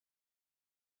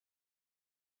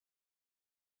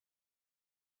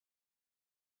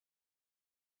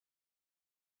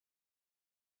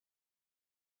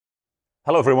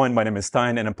Hello everyone, my name is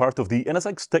Stijn and I'm part of the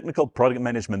NSX Technical Product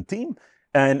Management team.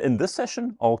 And in this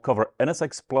session, I'll cover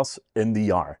NSX Plus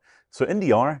NDR. So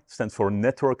NDR stands for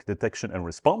Network Detection and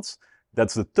Response.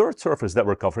 That's the third service that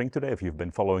we're covering today. If you've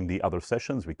been following the other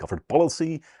sessions, we covered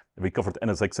policy, we covered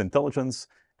NSX intelligence,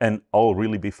 and I'll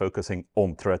really be focusing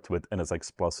on threat with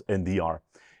NSX Plus NDR.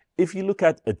 If you look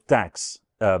at attacks,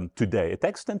 today,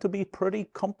 attacks tend to be pretty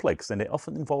complex and they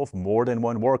often involve more than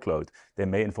one workload. They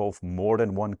may involve more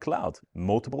than one cloud,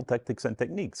 multiple tactics and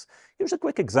techniques. Here's a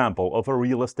quick example of a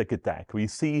realistic attack. We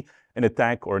see an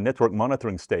attack or a network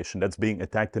monitoring station that's being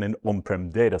attacked in an on-prem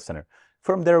data center.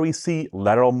 From there, we see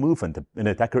lateral movement. An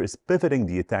attacker is pivoting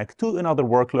the attack to another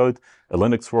workload, a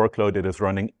Linux workload that is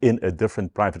running in a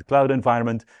different private cloud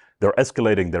environment. They're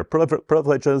escalating their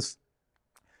privileges.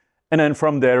 And then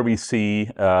from there, we see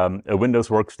a Windows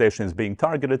workstation is being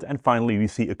targeted. And finally, we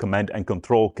see a command and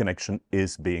control connection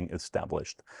is being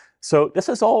established. So this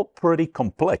is all pretty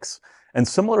complex. And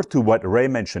similar to what Ray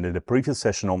mentioned in the previous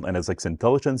session on NSX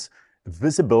intelligence,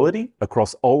 visibility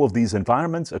across all of these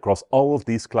environments, across all of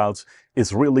these clouds,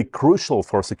 is really crucial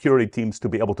for security teams to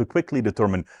be able to quickly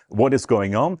determine what is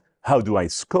going on, how do I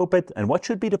scope it, and what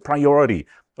should be the priority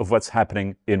of what's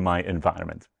happening in my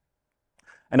environment.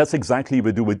 And that's exactly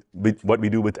what we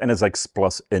do with NSX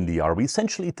Plus NDR. We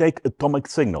essentially take atomic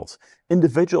signals,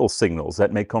 individual signals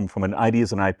that may come from an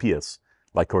IDS and IPS,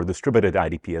 like our distributed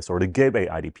IDPS or the gateway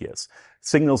IDPS,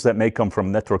 signals that may come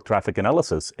from network traffic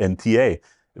analysis, NTA,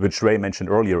 which Ray mentioned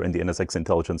earlier in the NSX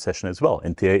intelligence session as well.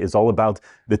 NTA is all about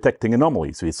detecting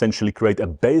anomalies. We essentially create a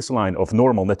baseline of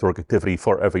normal network activity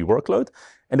for every workload,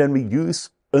 and then we use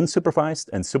unsupervised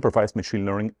and supervised machine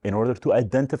learning in order to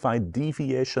identify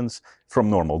deviations from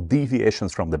normal,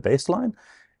 deviations from the baseline,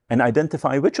 and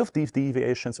identify which of these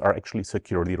deviations are actually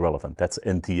security relevant. That's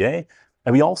NTA.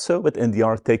 And we also, with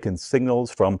NDR, take in signals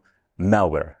from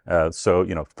malware. So,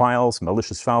 files,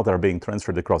 malicious files that are being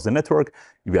transferred across the network.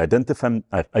 We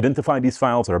identify these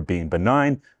files that are being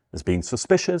benign, as being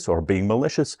suspicious or being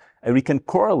malicious, and we can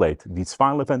correlate these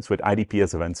file events with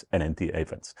IDPS events and NTA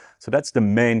events. So that's the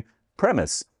main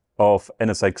premise of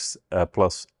NSX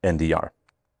Plus NDR.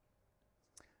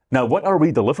 Now, what are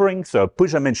we delivering? So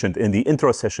Pooja mentioned in the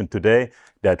intro session today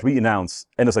that we announced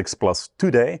NSX Plus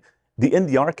today. The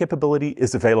NDR capability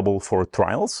is available for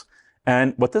trials.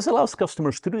 And what this allows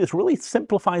customers to do is really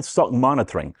simplify SOC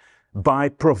monitoring by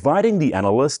providing the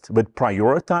analyst with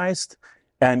prioritized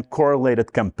and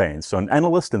correlated campaigns. So an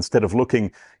analyst, instead of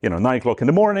looking, 9 o'clock in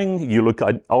the morning, you look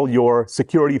at all your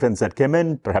security events that came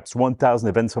in, perhaps 1,000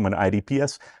 events from an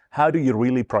IDPS. How do you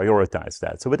really prioritize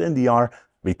that? So with NDR,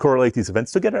 we correlate these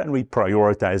events together and we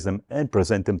prioritize them and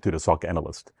present them to the SOC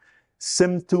analyst.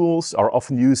 SIM tools are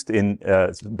often used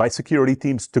by security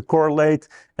teams to correlate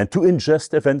and to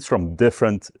ingest events from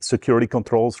different security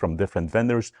controls from different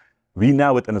vendors. We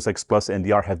now with NSX Plus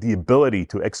NDR have the ability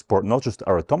to export not just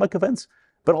our atomic events,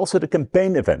 but also the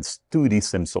campaign events to these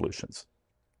SIM solutions.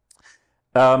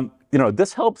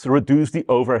 This helps reduce the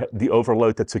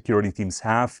overload that security teams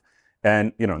have,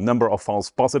 and number of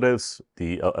false positives,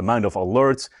 the amount of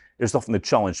alerts is often a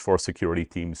challenge for security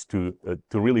teams to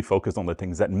really focus on the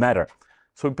things that matter.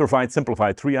 So we provide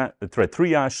simplified threat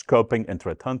triage, scoping, and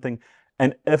threat hunting,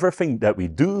 and everything that we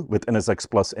do with NSX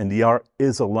Plus NDR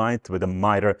is aligned with a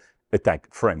MITRE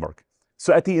ATT&CK framework.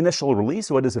 So at the initial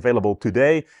release, what is available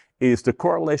today is the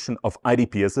correlation of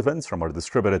IDPS events from our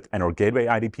distributed and our gateway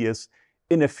IDPS.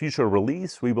 In a future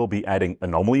release, we will be adding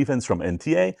anomaly events from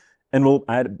NTA, and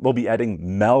we'll be adding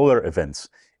malware events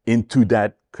into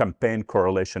that campaign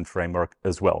correlation framework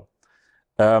as well.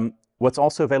 What's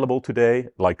also available today,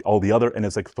 like all the other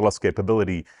NSX Plus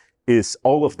capability, is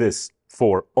all of this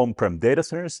for on-prem data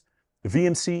centers.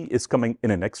 VMC is coming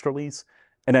in a next release.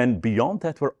 And then beyond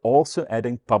that, we're also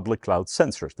adding public cloud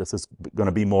sensors. This is going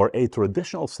to be more a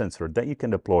traditional sensor that you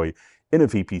can deploy in a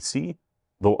VPC.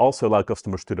 We'll also allow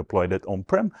customers to deploy that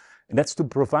on-prem, and that's to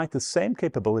provide the same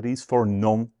capabilities for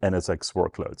non-NSX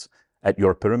workloads at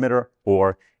your perimeter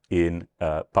or in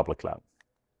public cloud.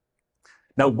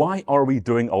 Now, why are we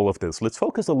doing all of this? Let's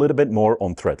focus a little bit more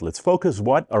on threat. Let's focus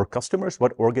what our customers,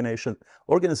 what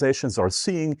organizations are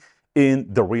seeing in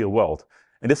the real world.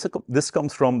 And this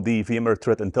comes from the VMware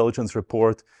Threat Intelligence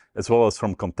Report, as well as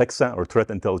from Contexa, our threat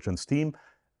intelligence team.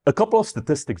 A couple of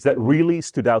statistics that really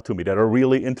stood out to me that are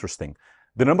really interesting.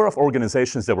 The number of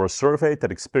organizations that were surveyed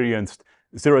that experienced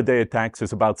zero-day attacks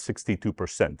is about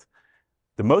 62%.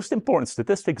 The most important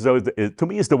statistic, though, to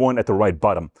me, is the one at the right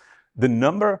bottom. The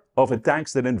number of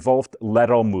attacks that involved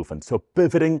lateral movement, so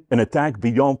pivoting an attack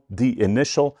beyond the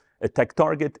initial attack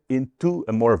target into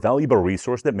a more valuable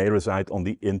resource that may reside on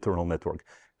the internal network.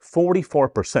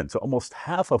 44%, so almost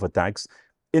half of attacks,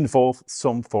 involve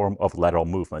some form of lateral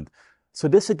movement. So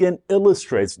this again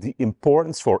illustrates the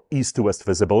importance for east-to-west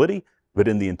visibility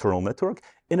within the internal network,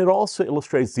 and it also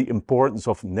illustrates the importance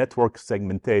of network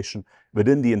segmentation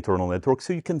within the internal network,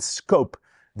 so you can scope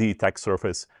the attack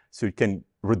surface, so you can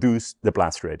reduce the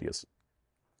blast radius.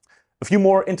 A few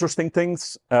more interesting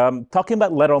things. Talking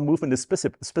about lateral movement is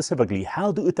specifically,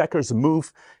 how do attackers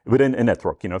move within a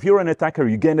network? If you're an attacker,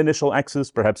 you gain initial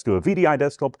access, perhaps to a VDI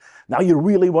desktop. Now you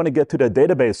really want to get to the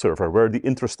database server where the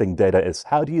interesting data is.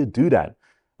 How do you do that?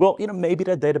 Well, maybe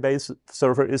that database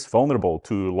server is vulnerable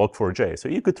to Log4j, so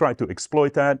you could try to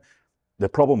exploit that. The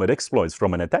problem with exploits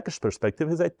from an attacker's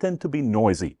perspective is they tend to be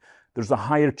noisy. There's a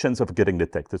higher chance of getting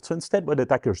detected. So instead, what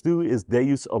attackers do is they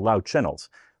use allowed channels.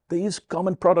 They use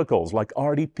common protocols like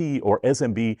RDP or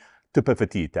SMB to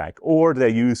pivot the attack, or they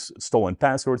use stolen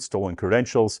passwords, stolen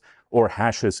credentials, or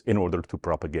hashes in order to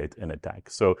propagate an attack.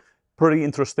 So pretty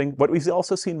interesting. What we've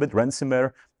also seen with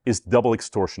ransomware is double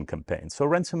extortion campaigns. So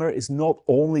ransomware is not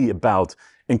only about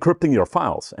encrypting your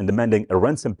files and demanding a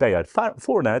ransom payout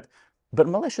for that, but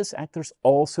malicious actors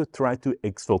also try to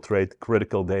exfiltrate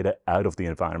critical data out of the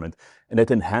environment, and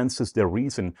it enhances their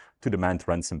reason to demand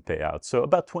ransom payouts. So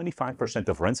about 25%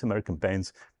 of ransomware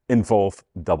campaigns involve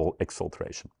double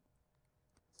exfiltration.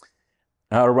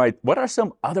 All right, what are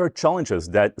some other challenges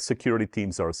that security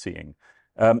teams are seeing?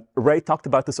 Ray talked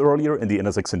about this earlier in the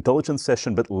NSX intelligence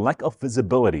session, but lack of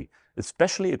visibility,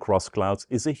 especially across clouds,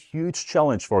 is a huge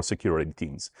challenge for security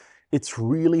teams. It's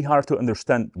really hard to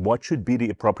understand what should be the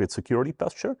appropriate security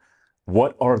posture,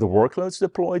 what are the workloads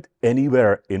deployed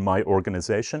anywhere in my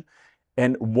organization,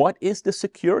 and what are the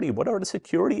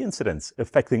security incidents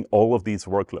affecting all of these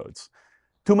workloads.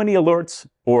 Too many alerts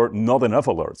or not enough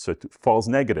alerts, so false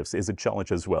negatives is a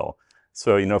challenge as well.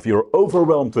 So, if you're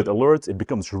overwhelmed with alerts, it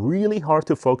becomes really hard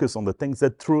to focus on the things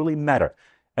that truly matter.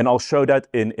 And I'll show that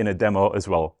in a demo as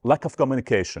well. Lack of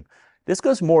communication. This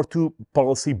goes more to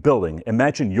policy building.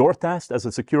 Imagine your task as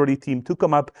a security team to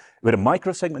come up with a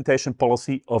microsegmentation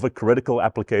policy of a critical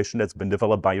application that's been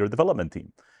developed by your development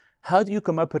team. How do you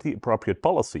come up with the appropriate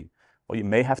policy? Well, you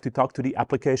may have to talk to the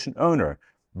application owner,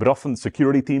 but often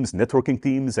security teams, networking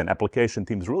teams, and application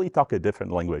teams really talk a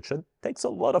different language. It takes a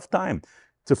lot of time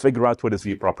to figure out what is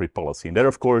the appropriate policy. And there,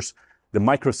 of course, the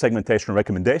microsegmentation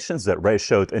recommendations that Ray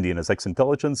showed in the NSX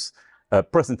intelligence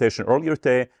presentation earlier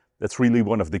today, that's really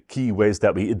one of the key ways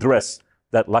that we address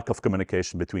that lack of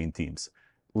communication between teams.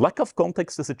 Lack of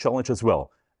context is a challenge as well.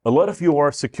 A lot of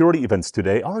your security events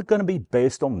today are going to be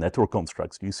based on network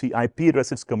constructs. You see IP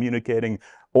addresses communicating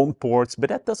on ports, but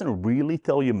that doesn't really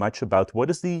tell you much about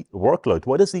what is the workload,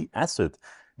 what is the asset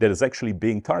that is actually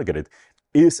being targeted.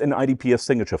 Is an IDPS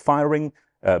signature firing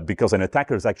because an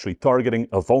attacker is actually targeting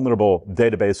a vulnerable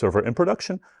database server in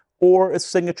production, or a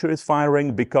signature is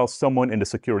firing because someone in the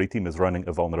security team is running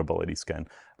a vulnerability scan?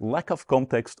 Lack of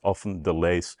context often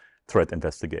delays threat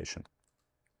investigation.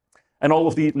 And all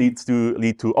of these lead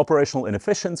to operational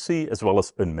inefficiency as well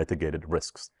as unmitigated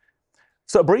risks.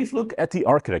 So a brief look at the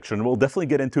architecture, and we'll definitely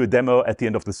get into a demo at the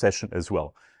end of the session as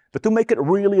well. But to make it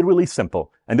really, really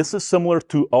simple, and this is similar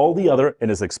to all the other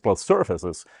NSX Plus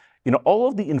services, all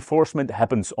of the enforcement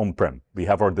happens on-prem. We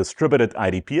have our distributed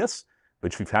IDPS,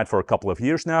 which we've had for a couple of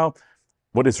years now.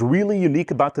 What is really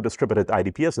unique about the distributed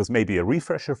IDPS is maybe a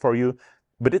refresher for you,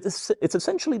 but it's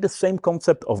essentially the same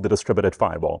concept of the distributed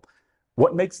firewall.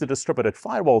 What makes the distributed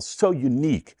firewall so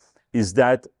unique is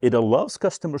that it allows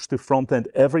customers to front-end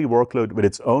every workload with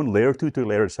its own layer 2 to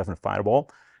layer 7 firewall,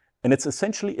 and it's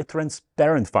essentially a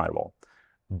transparent firewall.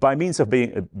 By means of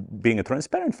being a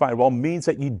transparent firewall means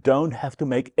that you don't have to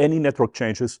make any network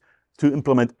changes to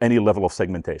implement any level of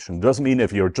segmentation. It doesn't mean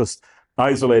if you're just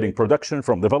isolating production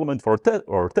from development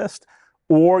or test,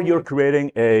 or you're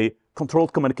creating a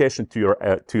controlled communication to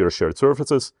your shared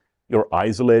services, you're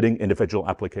isolating individual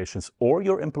applications, or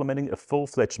you're implementing a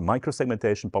full-fledged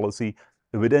microsegmentation policy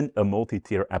within a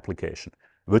multi-tier application.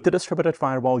 With the distributed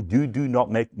firewall, you do not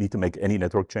need to make any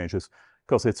network changes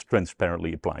because it's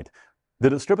transparently applied. The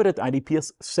distributed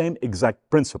IDPS, same exact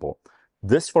principle.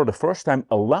 This, for the first time,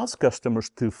 allows customers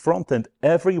to front-end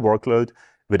every workload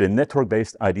with a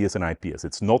network-based IDS and IPS.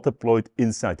 It's not deployed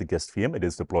inside the guest VM, it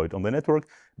is deployed on the network,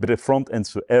 but it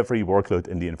front-ends to every workload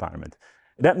in the environment.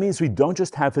 That means we don't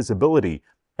just have visibility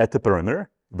at the perimeter,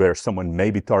 where someone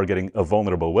may be targeting a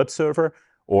vulnerable web server,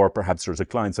 or perhaps there's a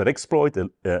client-side exploit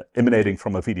emanating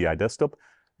from a VDI desktop,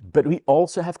 but we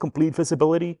also have complete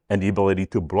visibility and the ability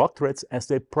to block threats as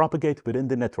they propagate within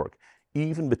the network,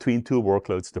 even between two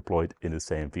workloads deployed in the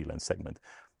same VLAN segment.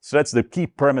 So that's the key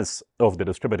premise of the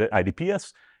distributed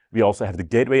IDPS. We also have the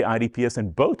gateway IDPS,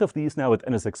 and both of these now with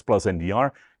NSX Plus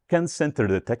NDR can send their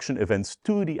detection events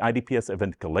to the IDPS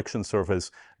event collection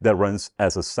service that runs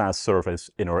as a SaaS service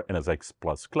in our NSX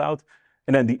Plus cloud.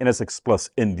 And then the NSX Plus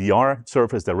NDR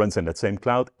service that runs in that same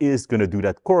cloud is going to do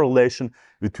that correlation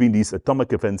between these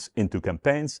atomic events into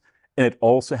campaigns. And it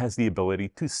also has the ability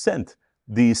to send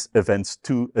these events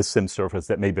to a SIEM service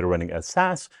that may be running as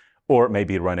SaaS or may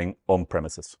be running on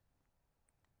premises.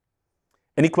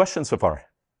 Any questions so far?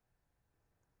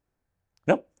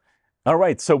 No? All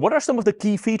right, so what are some of the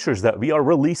key features that we are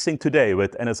releasing today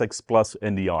with NSX Plus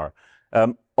NDR?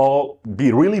 I'll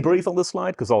be really brief on this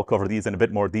slide because I'll cover these in a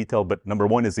bit more detail, but number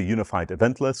one is the unified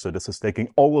event list. So this is taking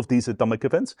all of these atomic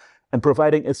events and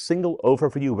providing a single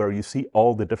overview where you see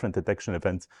all the different detection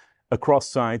events across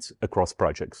sites, across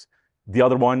projects. The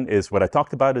other one is what I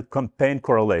talked about, a campaign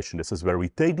correlation. This is where we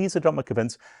take these atomic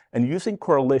events and using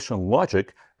correlation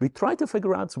logic, we try to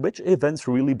figure out which events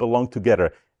really belong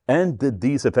together. And did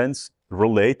these events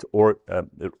relate or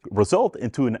result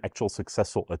into an actual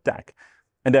successful attack?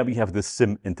 And then we have the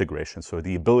SIEM integration, so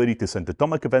the ability to send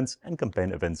atomic events and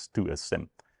campaign events to a SIEM.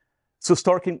 So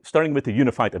starting with the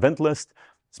unified event list,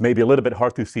 it's maybe a little bit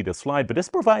hard to see the slide, but this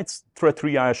provides threat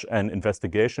triage and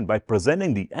investigation by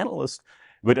presenting the analyst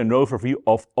with an overview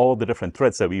of all the different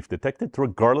threats that we've detected,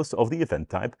 regardless of the event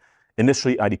type.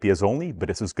 Initially IDPS only, but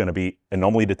this is going to be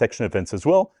anomaly detection events as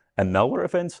well, and malware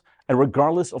events, and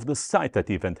regardless of the site that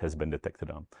the event has been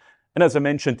detected on. And as I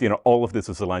mentioned, all of this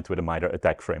is aligned with a MITRE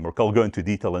attack framework. I'll go into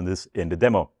detail in this in the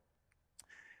demo.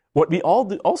 What we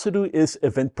also do is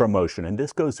event promotion, and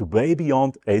this goes way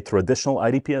beyond a traditional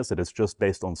IDPS that is just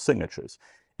based on signatures.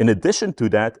 In addition to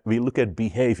that, we look at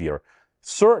behavior.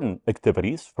 Certain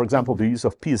activities, for example, the use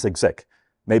of psexec,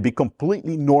 may be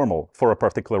completely normal for a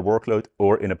particular workload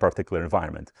or in a particular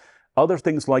environment. Other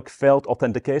things like failed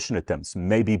authentication attempts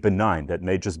may be benign. That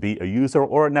may just be a user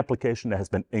or an application that has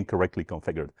been incorrectly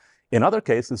configured. In other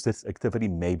cases, this activity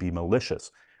may be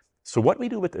malicious. So what we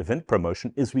do with event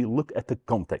promotion is we look at the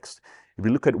context. We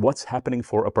look at what's happening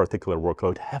for a particular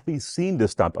workload. Have we seen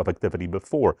this type of activity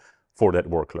before for that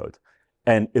workload?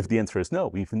 And if the answer is no,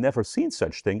 we've never seen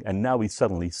such thing, and now we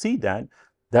suddenly see that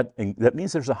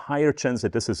means there's a higher chance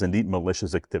that this is indeed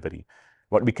malicious activity.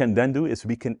 What we can then do is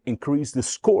we can increase the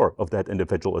score of that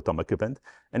individual atomic event,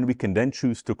 and we can then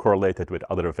choose to correlate it with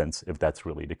other events if that's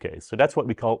really the case. So that's what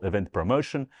we call event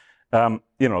promotion.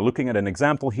 Looking at an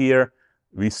example here,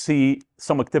 we see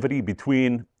some activity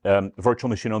between virtual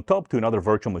machine on top to another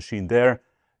virtual machine there.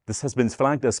 This has been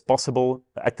flagged as possible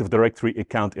Active Directory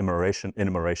account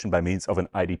enumeration by means of an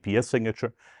IDPS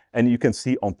signature. And you can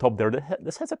see on top there that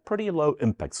this has a pretty low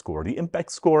impact score. The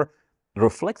impact score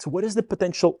reflects what is the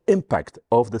potential impact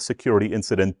of the security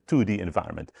incident to the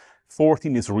environment.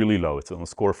 14 is really low. It's on a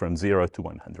score from 0 to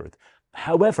 100.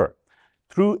 However,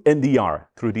 through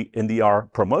the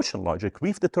NDR promotion logic,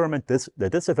 we've determined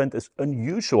that this event is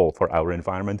unusual for our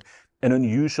environment and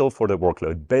unusual for the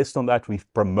workload. Based on that, we've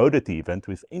promoted the event,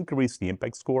 we've increased the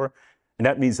impact score, and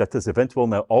that means that this event will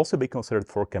now also be considered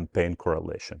for campaign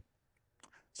correlation.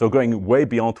 So going way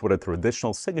beyond what a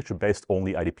traditional signature-based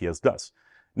only IDPS does.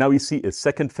 Now we see a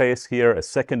second phase here, a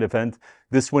second event.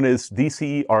 This one is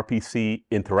DCE RPC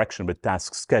interaction with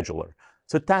Task Scheduler.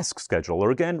 So Task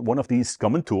Scheduler, again, one of these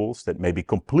common tools that may be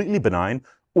completely benign,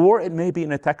 or it may be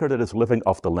an attacker that is living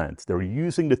off the land. They're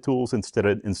using the tools instead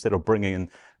of bringing in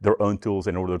their own tools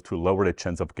in order to lower the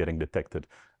chance of getting detected.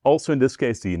 Also in this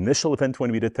case, the initial event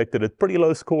when we detected it, pretty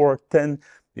low score, 10.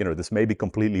 This may be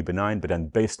completely benign, but then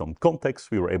based on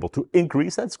context, we were able to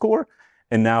increase that score.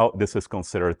 And now this is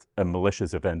considered a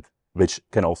malicious event, which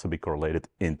can also be correlated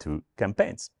into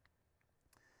campaigns.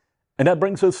 And that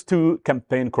brings us to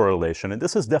campaign correlation. And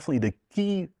this is definitely the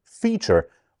key feature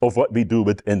of what we do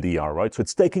with NDR, right? So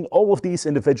it's taking all of these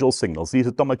individual signals, these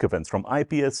atomic events from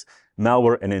IPS,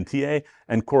 malware, and NTA,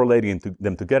 and correlating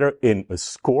them together in a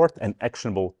scored and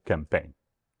actionable campaign.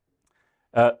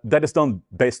 That is done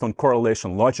based on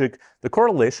correlation logic. The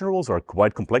correlation rules are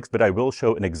quite complex, but I will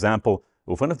show an example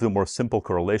of one of the more simple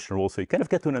correlation rules, so you kind of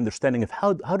get to an understanding of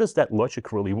how does that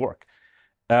logic really work.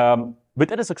 With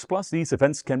NSX Plus, these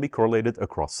events can be correlated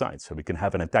across sites. So we can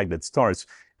have an attack that starts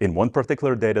in one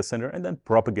particular data center and then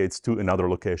propagates to another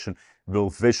location. We'll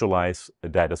visualize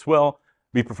that as well.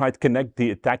 We connect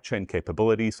the attack chain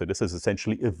capability. So this is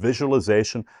essentially a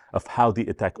visualization of how the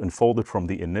attack unfolded from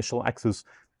the initial access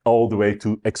all the way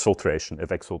to exfiltration, if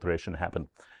exfiltration happened.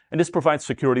 And this provides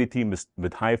security teams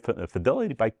with high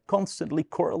fidelity by constantly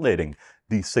correlating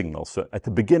these signals. So at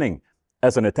the beginning,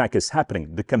 as an attack is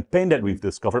happening, the campaign that we've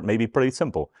discovered may be pretty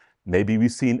simple. Maybe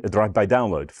we've seen a drive-by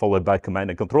download followed by command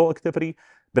and control activity,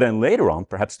 but then later on,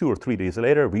 perhaps 2 or 3 days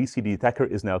later, we see the attacker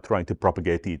is now trying to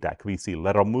propagate the attack. We see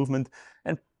lateral movement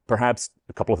and Perhaps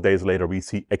a couple of days later, we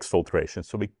see exfiltration.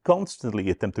 So we constantly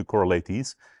attempt to correlate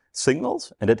these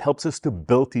signals, and it helps us to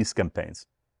build these campaigns.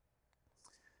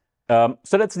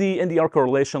 So that's the NDR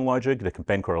correlation logic, the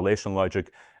campaign correlation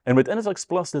logic. And with NSX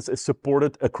Plus, this is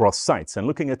supported across sites. And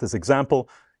looking at this example,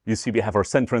 you see we have our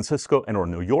San Francisco and our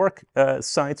New York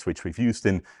sites, which we've used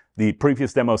in the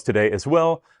previous demos today as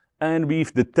well. And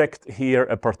we've detected here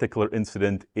a particular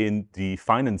incident in the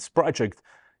finance project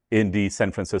in the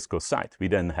San Francisco site. We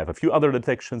then have a few other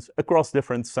detections across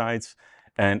different sites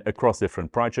and across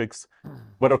different projects.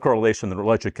 What our correlation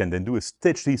logic can then do is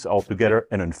stitch these all together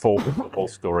and unfold the whole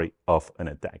story of an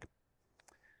attack.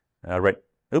 All right,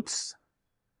 oops.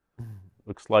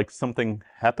 Looks like something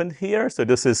happened here. So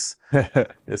this is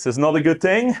not a good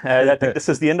thing. I think this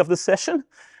is the end of the session.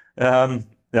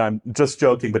 I'm just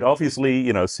joking, but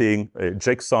obviously, seeing a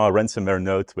Jigsaw ransomware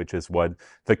note, which is what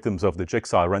victims of the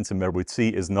Jigsaw ransomware would see,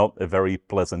 is not a very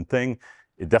pleasant thing.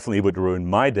 It definitely would ruin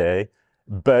my day.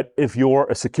 But if you're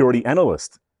a security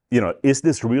analyst, is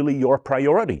this really your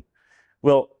priority?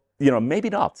 Well, maybe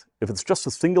not. If it's just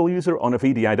a single user on a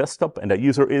VDI desktop and that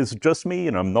user is just me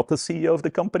and I'm not the CEO of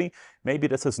the company, maybe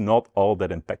this is not all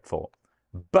that impactful.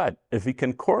 But if we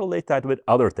can correlate that with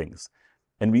other things,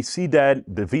 and we see that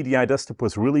the VDI desktop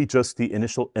was really just the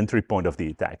initial entry point of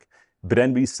the attack, but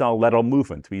then we saw lateral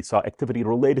movement, we saw activity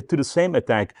related to the same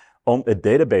attack on a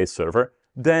database server,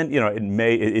 then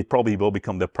it probably will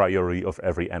become the priority of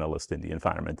every analyst in the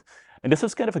environment. And this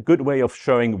is kind of a good way of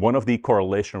showing one of the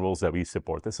correlation rules that we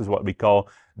support. This is what we call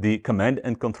the command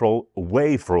and control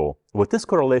wave rule. What this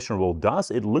correlation rule does,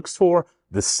 it looks for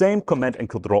the same command and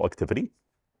control activity.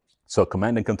 So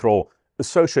command and control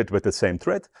associated with the same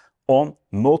thread on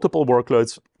multiple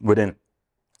workloads within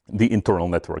the internal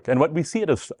network. And what we see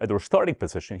at our starting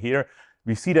position here,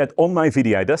 we see that on my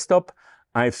VDI desktop,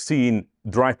 I've seen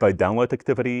drive-by download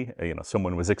activity.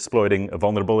 Someone was exploiting a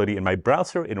vulnerability in my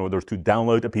browser in order to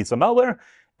download a piece of malware.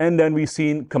 And then we've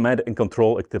seen command and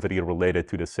control activity related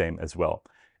to the same as well.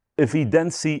 If we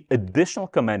then see additional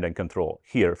command and control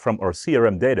here from our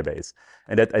CRM database,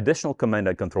 and that additional command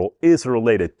and control is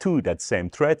related to that same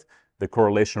thread, the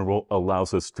correlation rule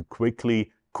allows us to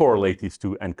quickly correlate these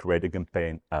two and create a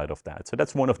campaign out of that. So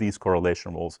that's one of these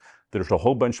correlation rules. There's a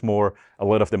whole bunch more. A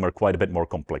lot of them are quite a bit more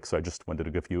complex. So I just wanted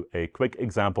to give you a quick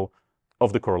example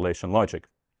of the correlation logic.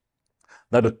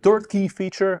 Now, the third key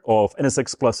feature of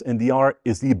NSX Plus NDR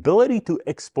is the ability to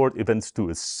export events to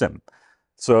a SIEM.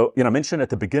 So, I mentioned at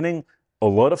the beginning, a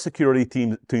lot of security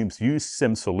teams use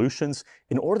SIEM solutions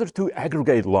in order to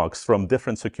aggregate logs from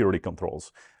different security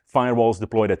controls. Firewalls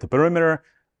deployed at the perimeter,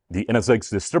 the NSX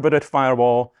distributed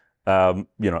firewall,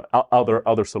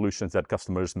 other solutions that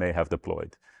customers may have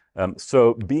deployed.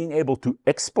 So being able to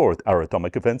export our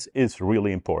atomic events is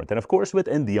really important. And of course, with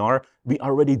NDR, we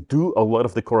already do a lot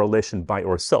of the correlation by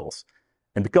ourselves.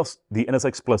 And because the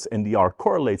NSX Plus NDR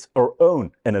correlates our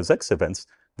own NSX events,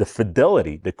 the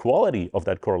fidelity, the quality of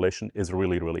that correlation is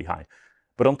really, really high.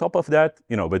 But on top of that,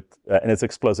 with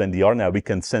NSX Plus NDR now, we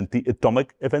can send the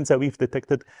atomic events that we've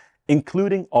detected,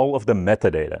 including all of the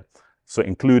metadata. So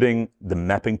including the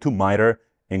mapping to MITRE,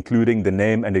 including the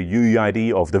name and the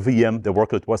UUID of the VM the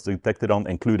workload was detected on,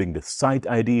 including the site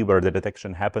ID where the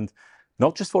detection happened.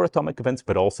 Not just for atomic events,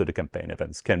 but also the campaign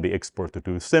events can be exported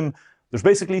to SIEM. There's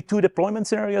basically two deployment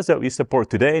scenarios that we support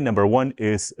today. Number one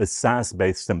is a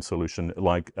SaaS-based SIEM solution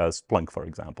like Splunk, for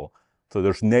example. So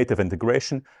there's native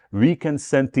integration. We can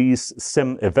send these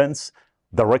SIEM events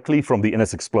directly from the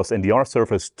NSX Plus NDR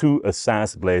service to a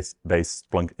SaaS-based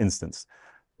Splunk instance.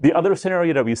 The other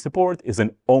scenario that we support is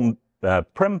an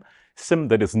on-prem SIEM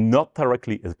that is not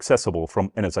directly accessible from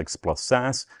NSX Plus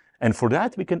SaaS. And for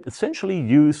that, we can essentially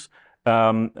use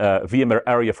VMware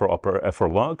Area for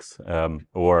Logs,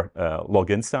 or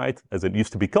Log Insight, as it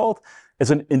used to be called,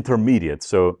 as an intermediate.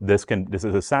 So this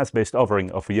is a SaaS-based offering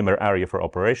of VMware Area for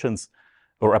Operations,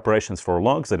 or Operations for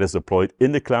Logs, that is deployed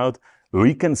in the cloud.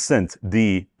 We can send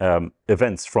the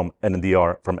events from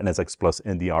NSX Plus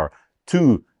NDR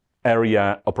to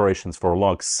Area Operations for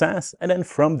Logs SaaS, and then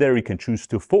from there we can choose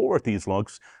to forward these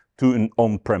logs to an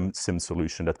on-prem SIEM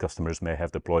solution that customers may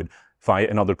have deployed via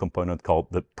another component called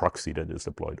the proxy that is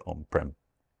deployed on-prem.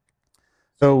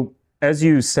 So as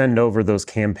you send over those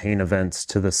campaign events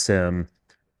to the SIEM,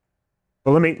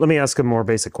 well, let me ask a more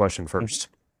basic question first.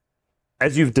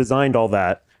 As you've designed all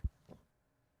that,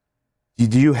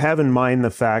 do you have in mind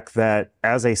the fact that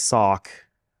as a SOC,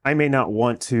 I may not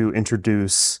want to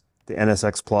introduce the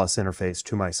NSX Plus interface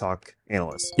to my SOC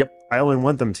analysts? Yep. I only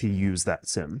want them to use that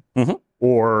SIEM,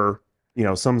 or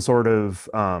some sort of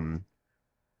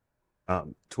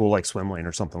tool like Swimlane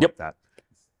or something like that.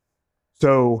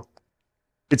 So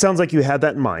It sounds like you had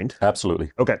that in mind.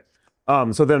 Absolutely. Okay.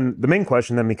 So then the main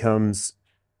question then becomes,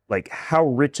 like, how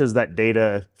rich is that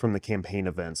data from the campaign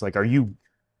events? Like, are you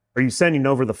sending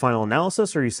over the final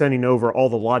analysis, or are you sending over all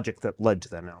the logic that led to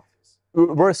that analysis?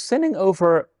 We're sending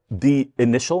over the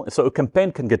initial, so a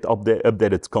campaign can get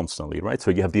updated constantly, right?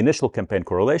 So you have the initial campaign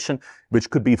correlation, which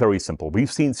could be very simple. We've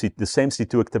seen the same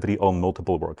C2 activity on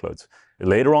multiple workloads.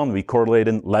 Later on, we correlate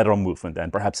in lateral movement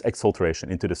and perhaps exfiltration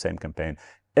into the same campaign.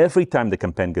 Every time the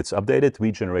campaign gets updated,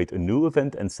 we generate a new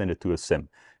event and send it to a SIM,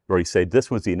 where you say, this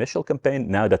was the initial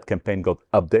campaign, now that campaign got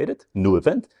updated, new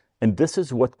event, and this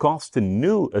is what caused the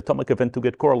new atomic event to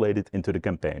get correlated into the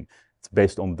campaign. It's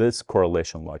based on this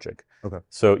correlation logic. Okay.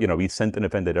 So, we sent an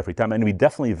event at every time, and we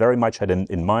definitely very much had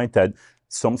in mind that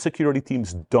some security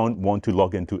teams don't want to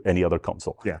log into any other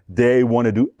console. Yeah. They want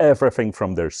to do everything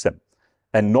from their SIM.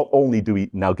 And not only do we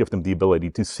now give them the ability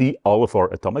to see all of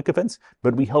our atomic events,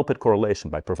 but we help at correlation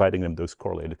by providing them those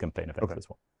correlated campaign events as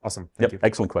well. Awesome. Thank you.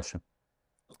 Excellent question.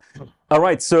 All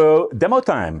right, so demo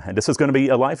time. And this is going to be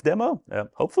a live demo,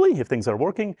 hopefully, if things are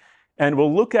working. And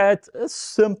we'll look at a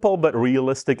simple but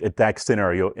realistic attack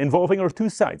scenario involving our two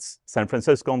sites, San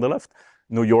Francisco on the left,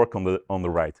 New York on the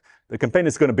right. The campaign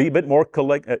is going to be a bit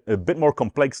more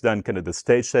complex than kind of the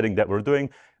stage setting that we're doing.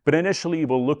 But initially,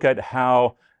 we'll look at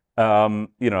how we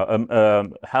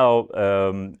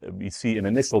see an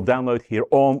initial download here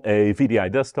on a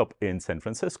VDI desktop in San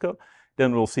Francisco.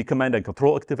 Then we'll see command and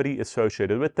control activity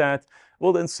associated with that.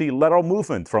 We'll then see lateral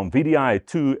movement from VDI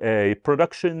to a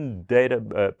production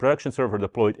server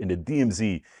deployed in the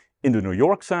DMZ in the New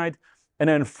York side. And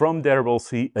then from there, we'll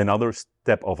see another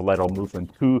step of lateral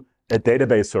movement to a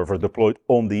database server deployed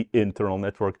on the internal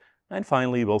network. And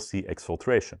finally, we'll see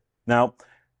exfiltration. Now,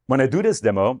 when I do this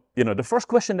demo, the first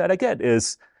question that I get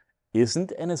is,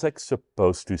 isn't NSX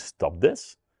supposed to stop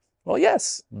this? Well,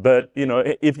 yes, but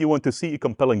if you want to see a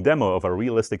compelling demo of a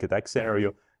realistic attack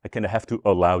scenario, I kind of have to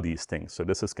allow these things. So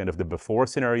this is kind of the before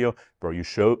scenario where we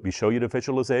show you the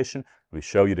visualization, we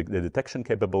show you the detection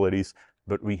capabilities,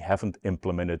 but we haven't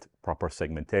implemented proper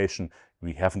segmentation.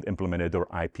 We haven't implemented our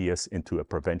IPS into a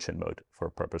prevention mode for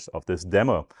the purpose of this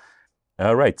demo.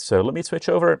 All right, so let me switch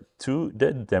over to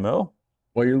the demo.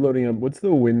 While you're loading up, what's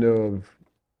the window of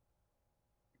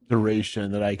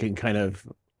duration that I can kind of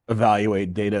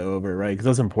evaluate data over, right? Because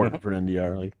that's important for an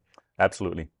NDR.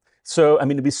 Absolutely. So,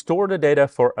 we store the data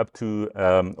for up to,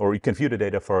 or you can view the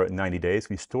data for 90 days.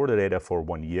 We store the data for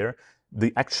 1 year.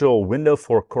 The actual window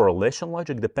for correlation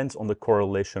logic depends on the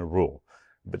correlation rule.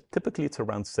 But typically it's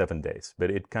around 7 days, but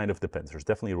it kind of depends. There's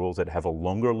definitely rules that have a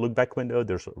longer look back window.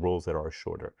 There's rules that are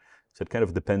shorter. So it kind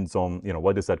of depends on,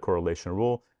 what is that correlation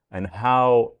rule and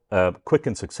how quick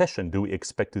in succession do we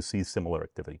expect to see similar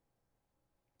activity.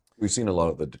 We've seen a lot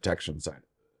of the detection side.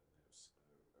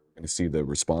 We're going to see the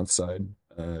response side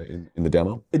in the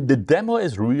demo. The demo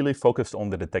is really focused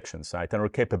on the detection side, and our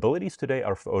capabilities today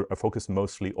are focused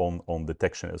mostly on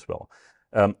detection as well.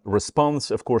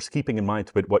 Response, of course, keeping in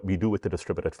mind with what we do with the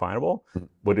distributed firewall.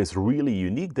 What is really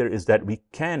unique there is that we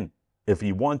can, if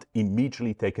we want,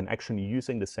 immediately take an action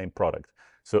using the same product.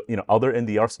 So, other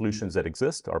NDR solutions that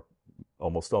exist are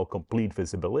almost all complete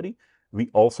visibility. We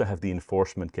also have the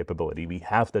enforcement capability. We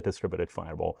have the distributed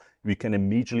firewall. We can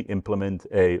immediately implement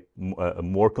a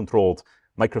more controlled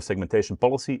microsegmentation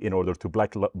policy in order to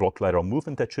block lateral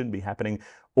movement that shouldn't be happening,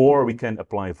 or we can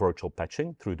apply virtual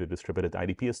patching through the distributed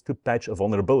IDPs to patch a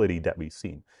vulnerability that we've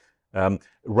seen.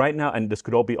 Right now, and this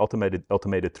could all be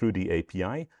automated through the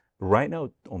API, right now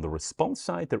on the response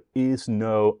side, there is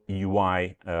no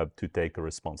UI to take a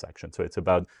response action. So it's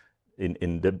about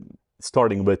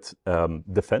starting with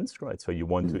defense, right? So you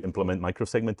want to implement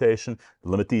microsegmentation,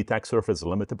 limit the attack surface,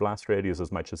 limit the blast radius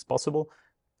as much as possible.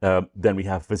 Then we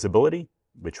have visibility,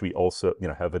 which we also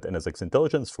have with NSX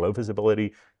Intelligence, flow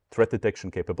visibility, threat detection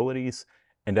capabilities.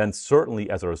 And then certainly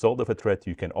as a result of a threat,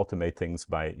 you can automate things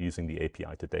by using the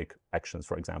API to take actions.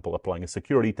 For example, applying a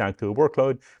security tag to a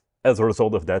workload. As a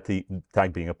result of that the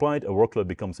tag being applied, a workload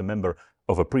becomes a member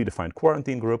of a predefined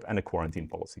quarantine group and a quarantine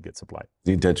policy gets applied.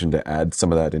 The intention to add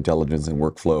some of that intelligence and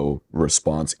workflow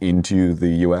response into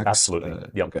the UX? Absolutely.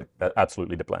 Yeah, okay. That's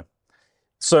absolutely the plan.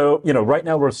 So, right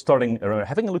now we're starting,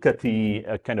 having a look at the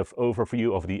kind of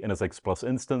overview of the NSX Plus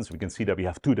instance. We can see that we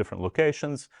have two different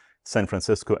locations, San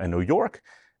Francisco and New York.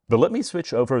 But let me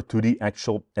switch over to the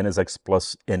actual NSX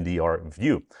Plus NDR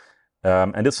view.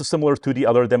 And this is similar to the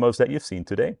other demos that you've seen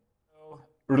today.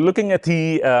 We're looking at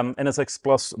the NSX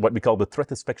Plus, what we call the threat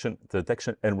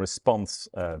detection and response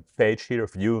page here,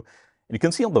 view. And you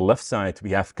can see on the left side,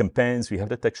 we have campaigns, we have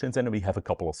detections, and we have a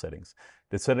couple of settings.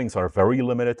 The settings are very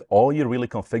limited. All you really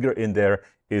configure in there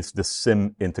is the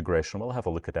SIM integration. We'll have a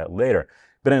look at that later.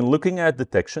 But then looking at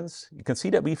detections, you can see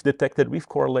that we've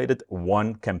correlated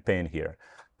one campaign here.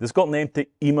 This got named the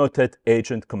Emotet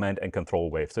Agent Command and Control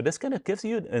Wave. So this kind of gives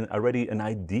you already an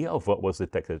idea of what was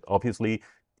detected. Obviously,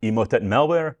 Emotet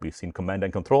malware, we've seen command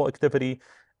and control activity,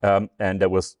 and that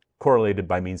was correlated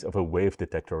by means of a wave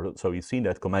detector. So you've seen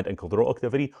that command and control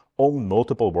activity on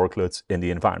multiple workloads in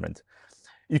the environment.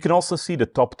 You can also see the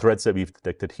top threats that we've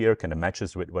detected here, kind of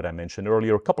matches with what I mentioned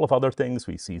earlier. A couple of other things.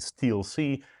 We see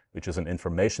StealC, which is an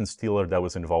information stealer that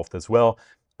was involved as well.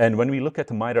 And when we look at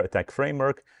the MITRE ATT&CK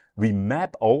framework, we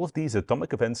map all of these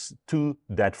atomic events to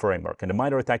that framework. And the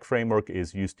MITRE ATT&CK framework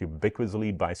is used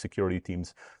ubiquitously by security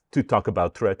teams to talk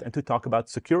about threat and to talk about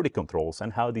security controls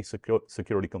and how these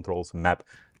security controls map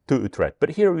to a threat.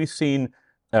 But here we've seen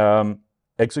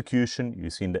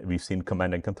execution, we've seen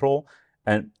command and control,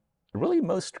 and really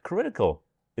most critical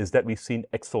is that we've seen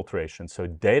exfiltration. So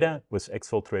data was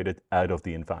exfiltrated out of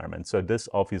the environment. So this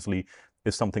obviously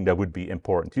is something that would be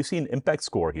important. You see an impact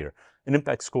score here, an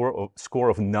impact score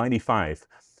of 95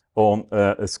 on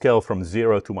a scale from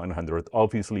 0 to 100,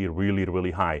 obviously really,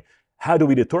 really high. How do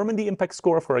we determine the impact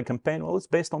score for a campaign? Well, it's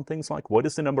based on things like what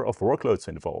is the number of workloads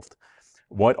involved?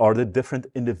 What are the different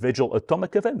individual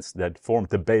atomic events that form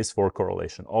the base for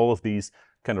correlation? All of these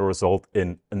can result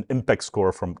in an impact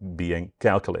score from being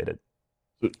calculated.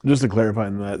 Just to clarify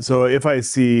on that, so if I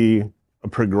see a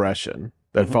progression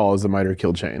that follows the MITRE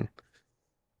kill chain,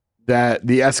 that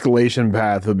the escalation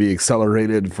path will be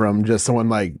accelerated from just someone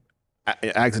like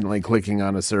accidentally clicking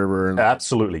on a server. And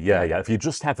absolutely, yeah. If you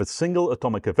just have a single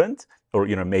atomic event, or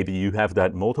maybe you have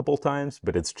that multiple times,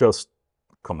 but it's just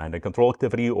command and control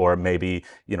activity, or maybe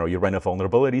you run a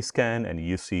vulnerability scan and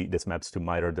you see this maps to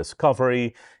MITRE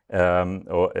discovery,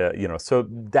 so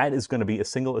that is going to be a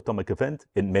single atomic event.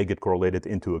 It may get correlated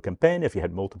into a campaign if you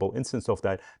had multiple instances of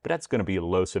that, but that's going to be a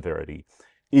low severity.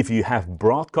 If you have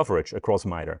broad coverage across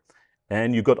MITRE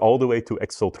and you got all the way to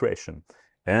exfiltration,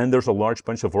 and there's a large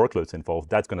bunch of workloads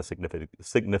involved, that's going to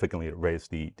significantly raise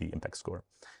the impact score.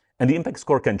 And the impact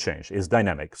score can change, it's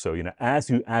dynamic. So, as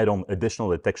you add on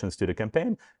additional detections to the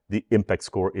campaign, the impact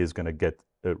score is going to get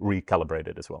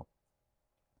recalibrated as well.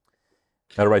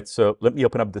 All right, so let me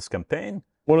open up this campaign.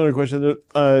 One other question,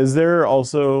 is there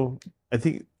also, I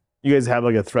think you guys have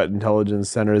like a threat intelligence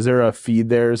center. Is there a feed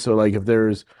there? So like if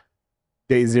there's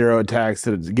day zero attacks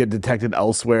that get detected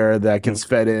elsewhere, that gets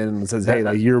fed in and says, hey,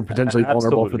 like you're potentially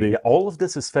vulnerable for the... Yeah, all of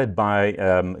this is fed by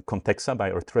Contexa,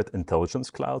 by our threat intelligence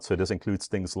cloud. So this includes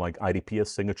things like IDPS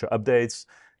signature updates,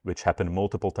 which happen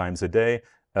multiple times a day.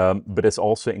 But it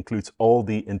also includes all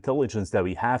the intelligence that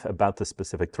we have about the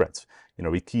specific threats.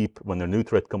 We keep, when a new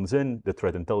threat comes in, the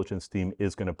threat intelligence team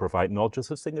is going to provide not just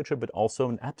a signature, but also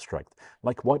an abstract.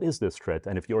 Like, what is this threat?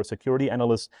 And if you're a security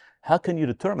analyst, how can you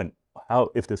determine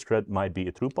if this threat might be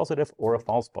a true positive or a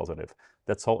false positive?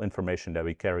 That's all information that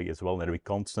we carry as well, and that we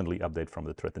constantly update from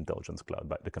the threat intelligence cloud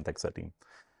by the Contexa team.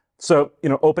 So,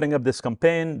 opening up this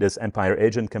campaign, this Empire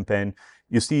Agent campaign,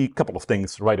 you see a couple of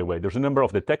things right away. There's a number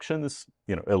of detections,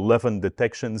 11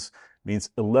 detections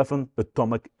means 11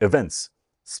 atomic events,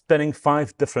 spanning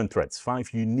 5 different threats,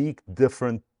 5 unique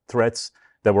different threats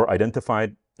that were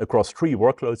identified across 3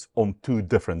 workloads on 2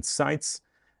 different sites.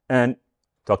 And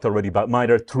talked already about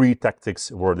MITRE, 3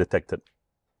 tactics were detected.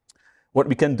 What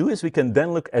we can do is we can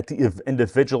then look at the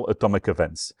individual atomic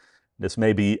events. This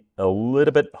may be a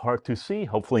little bit hard to see,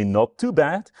 hopefully not too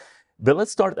bad, but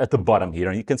let's start at the bottom here.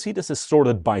 And you can see this is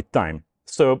sorted by time.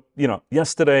 So,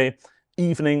 yesterday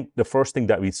evening, the first thing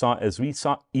that we saw is we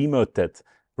saw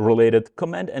Emotet-related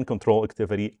command and control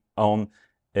activity on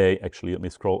actually, let me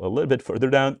scroll a little bit further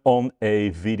down, on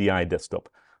a VDI desktop.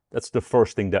 That's the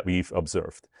first thing that we've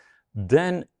observed.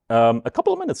 Then a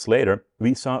couple of minutes later,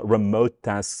 we saw remote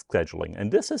task scheduling.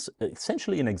 And this is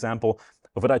essentially an example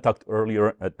of what I talked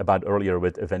about earlier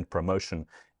with event promotion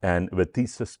and with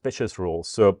these suspicious rules.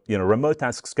 So, remote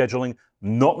task scheduling,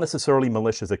 not necessarily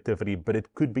malicious activity, but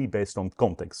it could be based on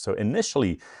context. So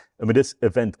initially, when this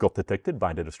event got detected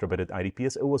by the distributed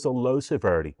IDPS, it was a low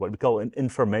severity, what we call an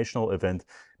informational event.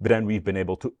 But then we've been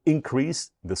able to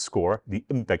increase the score, the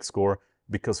impact score,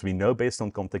 because we know based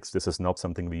on context, this is not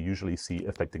something we usually see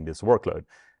affecting this workload.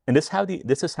 And this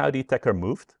is how the attacker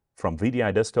moved from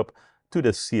VDI desktop to the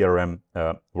CRM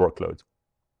workload.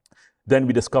 Then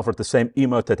we discovered the same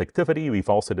Emotet activity. We've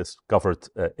also discovered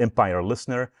Empire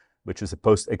Listener, which is a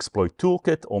post-exploit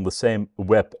toolkit on the same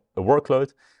web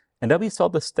workload. And then we saw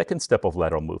the second step of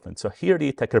lateral movement. So here the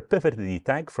attacker pivoted the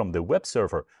attack from the web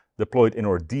server deployed in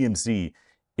our DMZ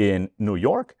in New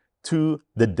York to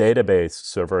the database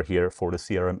server here for the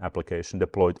CRM application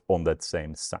deployed on that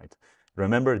same site.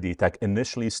 Remember, the attack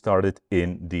initially started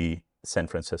in the San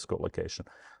Francisco location.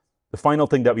 The final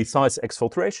thing that we saw is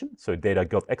exfiltration. So data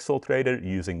got exfiltrated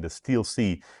using the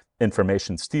StealC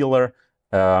information stealer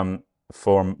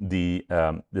from the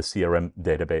CRM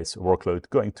database workload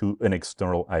going to an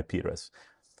external IP address.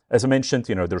 As I mentioned,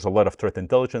 there's a lot of threat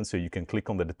intelligence, so you can click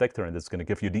on the detector and it's going to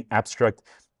give you the abstract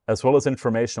as well as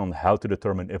information on how to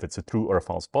determine if it's a true or a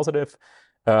false positive.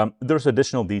 There's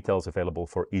additional details available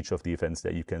for each of the events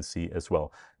that you can see as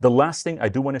well. The last thing I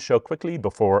do want to show quickly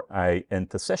before I end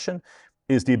the session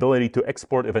is the ability to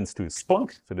export events to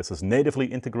Splunk. So this is natively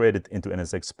integrated into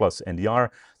NSX Plus NDR.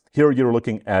 Here you're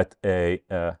looking at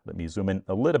let me zoom in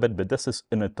a little bit, but this is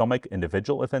an atomic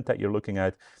individual event that you're looking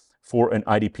at for an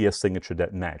IDPS signature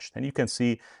that matched. And you can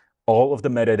see all of the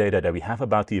metadata that we have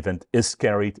about the event is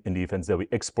carried in the events that we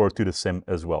export to the SIM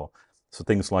as well. So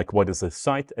things like what is the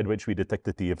site at which we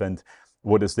detected the event,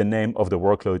 what is the name of the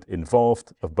workload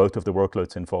involved, of both of the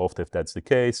workloads involved if that's the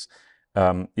case,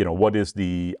 what is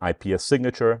the IPS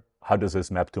signature, how does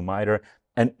this map to MITRE,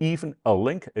 and even a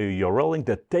link, a URL link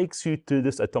that takes you to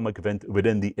this atomic event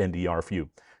within the NDR view.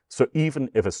 So even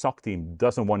if a SOC team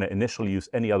doesn't want to initially use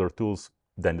any other tools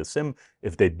than the SIM,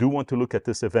 if they do want to look at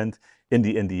this event in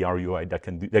the NDR UI,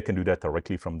 they can do that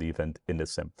directly from the event in the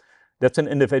SIM. That's an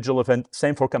individual event.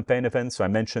 Same for campaign events. So I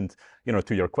mentioned,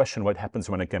 to your question, what happens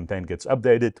when a campaign gets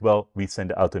updated? Well, we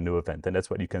send out a new event, and that's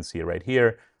what you can see right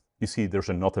here. You see there's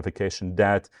a notification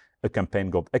that a campaign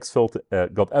got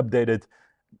updated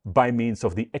by means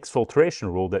of the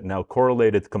exfiltration rule that now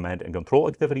correlated command and control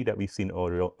activity that we've seen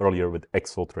earlier with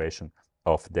exfiltration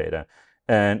of data.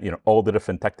 And all the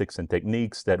different tactics and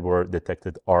techniques that were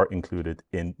detected are included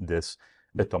in this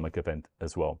atomic event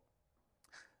as well.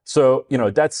 So,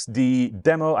 that's the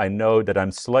demo. I know that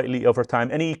I'm slightly over time.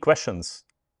 Any questions?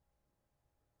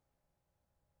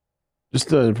 Just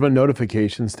from a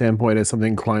notification standpoint, as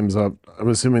something climbs up, I'm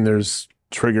assuming there's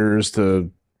triggers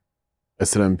to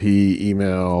SNMP,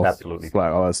 email, Absolutely.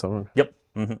 Slack, all that stuff. Yep.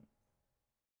 Mm-hmm.